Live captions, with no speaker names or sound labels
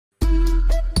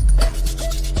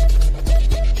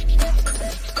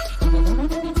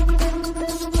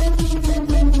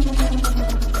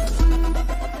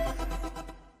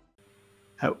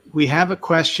we have a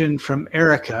question from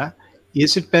Erica.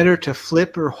 Is it better to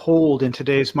flip or hold in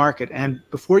today's market? And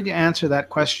before you answer that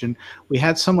question, we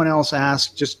had someone else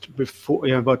ask just before,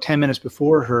 about 10 minutes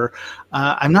before her.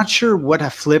 I'm not sure what a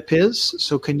flip is.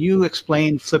 So can you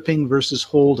explain flipping versus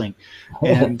holding?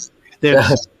 And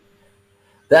there's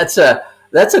that's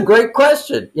a great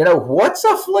question. What's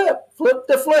a flip? Flip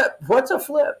to flip. What's a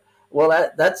flip? Well,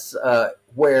 that's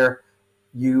where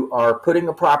you are putting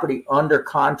a property under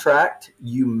contract.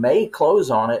 You may close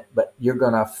on it, but you're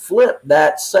going to flip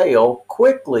that sale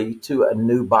quickly to a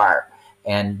new buyer.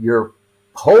 And your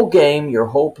whole game, your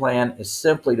whole plan is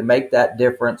simply to make that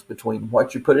difference between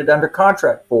what you put it under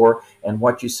contract for and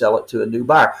what you sell it to a new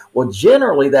buyer. Well,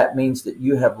 generally that means that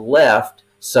you have left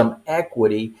some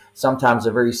equity, sometimes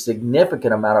a very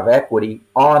significant amount of equity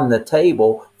on the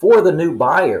table for the new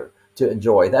buyer to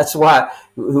enjoy. That's why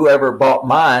whoever bought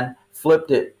mine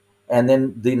flipped it, and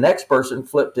then the next person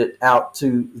flipped it out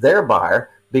to their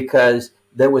buyer, because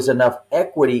there was enough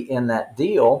equity in that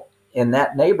deal, in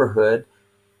that neighborhood,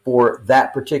 for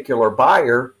that particular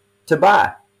buyer to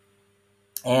buy.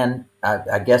 And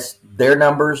I guess their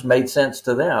numbers made sense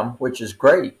to them, which is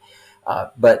great.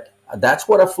 But that's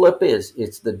what a flip is.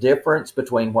 It's the difference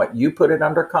between what you put it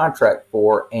under contract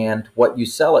for and what you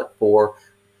sell it for.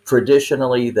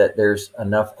 Traditionally, that there's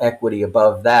enough equity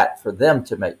above that for them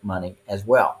to make money as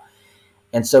well.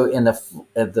 And so in the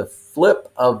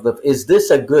flip of is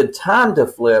this a good time to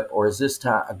flip, or is this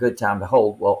a good time to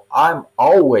hold? Well, I'm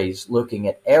always looking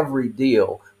at every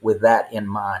deal with that in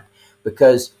mind,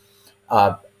 because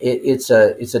it's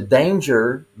a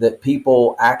danger that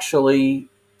people actually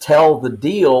tell the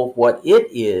deal what it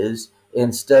is,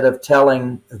 instead of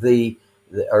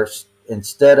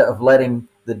instead of letting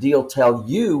the deal tell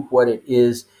you what it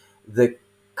is. The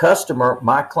customer,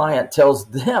 my client, tells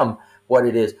them what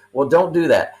it is. Well, don't do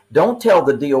that. Don't tell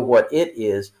the deal what it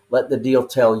is. Let the deal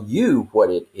tell you what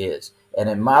it is. And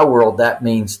in my world, that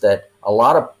means that a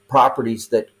lot of properties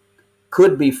that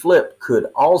could be flipped could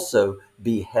also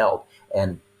be held.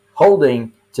 And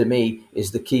holding, to me, is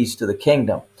the keys to the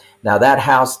kingdom. Now, that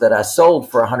house that I sold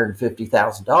for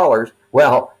 $150,000,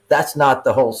 well, that's not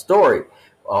the whole story.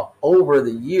 Over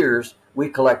the years, we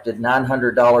collected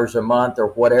 $900 a month, or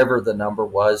whatever the number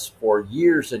was, for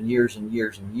years and years and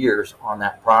years and years on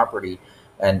that property.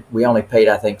 And we only paid,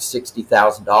 I think,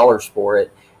 $60,000 for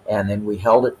it. And then we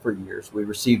held it for years. We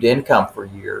received income for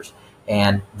years.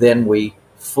 And then we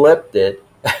flipped it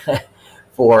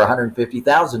for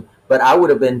 $150,000. But I would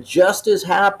have been just as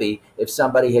happy if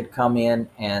somebody had come in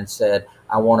and said,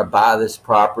 I want to buy this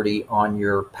property on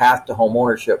your path to home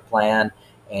ownership plan,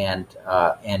 and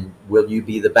will you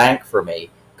be the bank for me?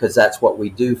 Because that's what we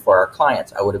do for our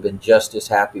clients. I would have been just as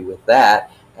happy with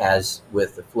that as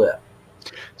with the flip.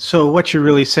 So what you're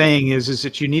really saying is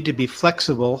that you need to be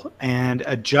flexible and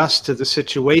adjust to the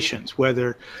situations,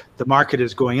 whether the market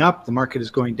is going up, the market is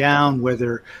going down,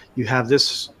 whether you have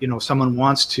this, someone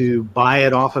wants to buy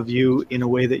it off of you in a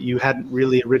way that you hadn't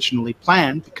really originally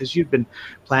planned, because you've been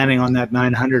planning on that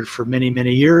 900 for many,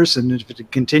 many years, and if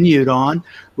it continued on,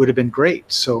 would have been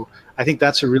great. So I think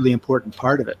that's a really important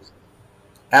part of it.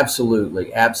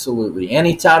 Absolutely. Absolutely.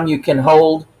 Anytime you can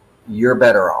hold, you're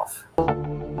better off.